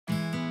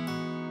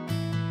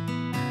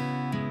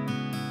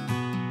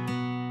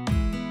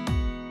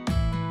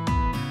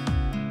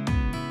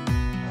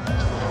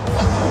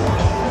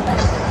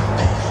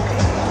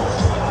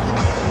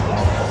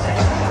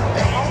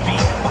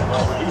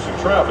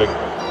traffic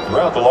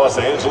throughout the Los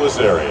Angeles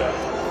area.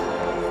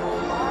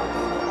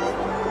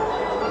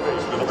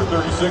 Number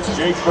 36,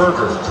 Jake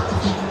Berger.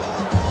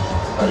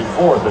 Batting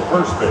fourth at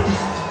first base.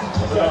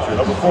 Catcher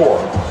number 4,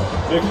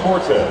 Nick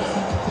Cortez.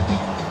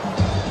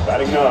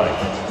 Batting ninth.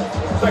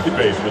 Second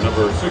baseman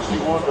number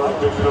 61,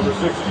 pitcher number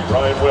 60,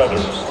 Ryan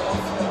Weathers.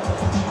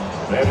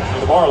 Manager for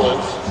the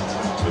Marlins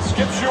is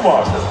Skip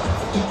Schumacher.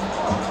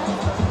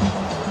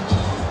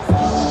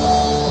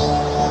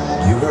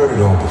 You've heard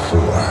it all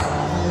before.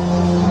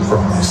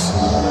 Promise.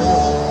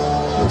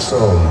 It's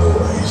all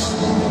noise.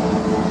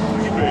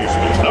 Second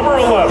baseman number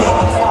 11,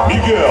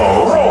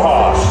 Miguel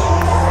Rojas.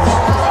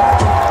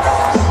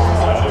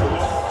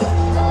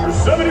 Number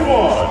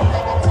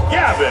 71,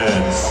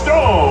 Gavin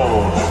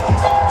Stone.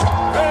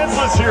 Fans,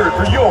 let's hear it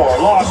for your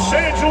Los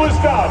Angeles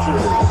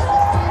Dodgers.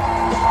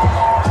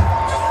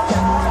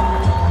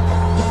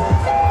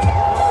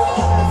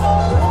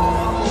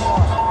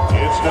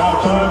 It's now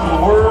time for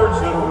the words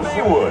that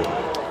Maywood.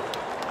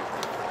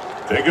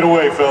 Take it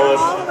away,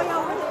 fellas.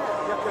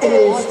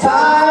 It's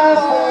time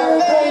for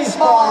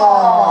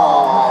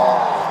baseball.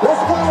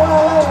 Let's go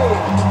away.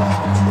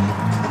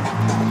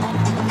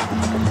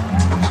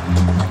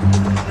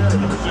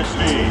 Number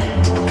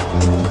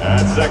 16.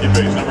 At second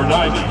base, number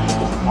 90,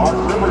 Mark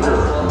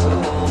Rimmerger.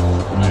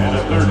 And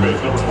at third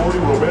base, number 40,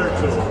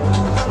 Roberto.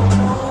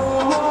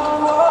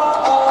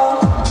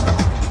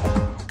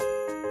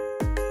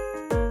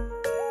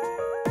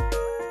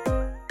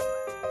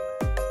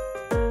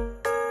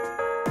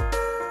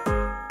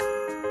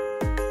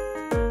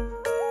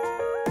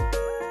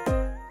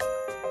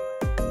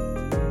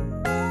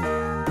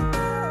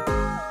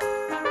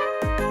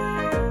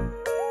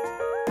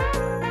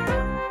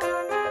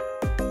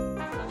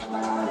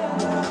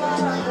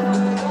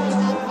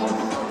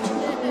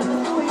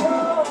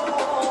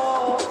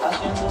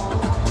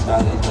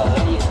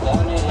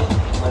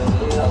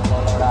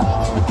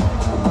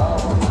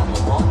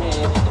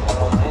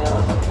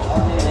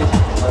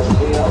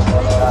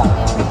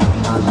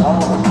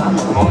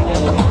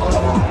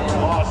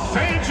 Los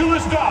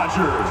Angeles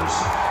Dodgers.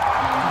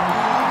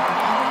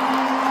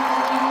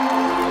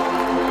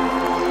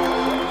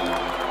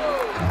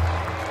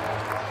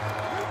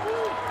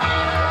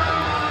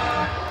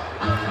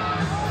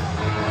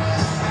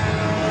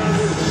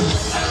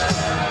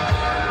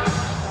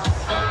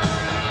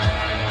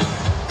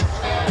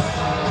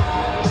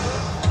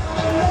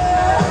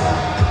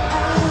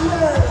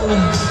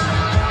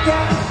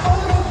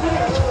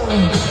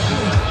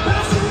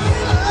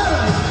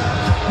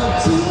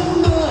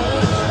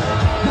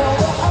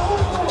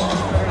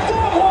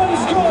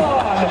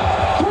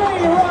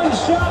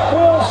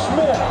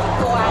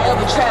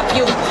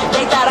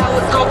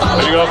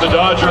 Leading off the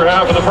Dodger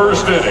half of the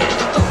first inning,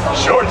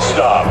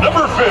 shortstop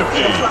number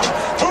 50,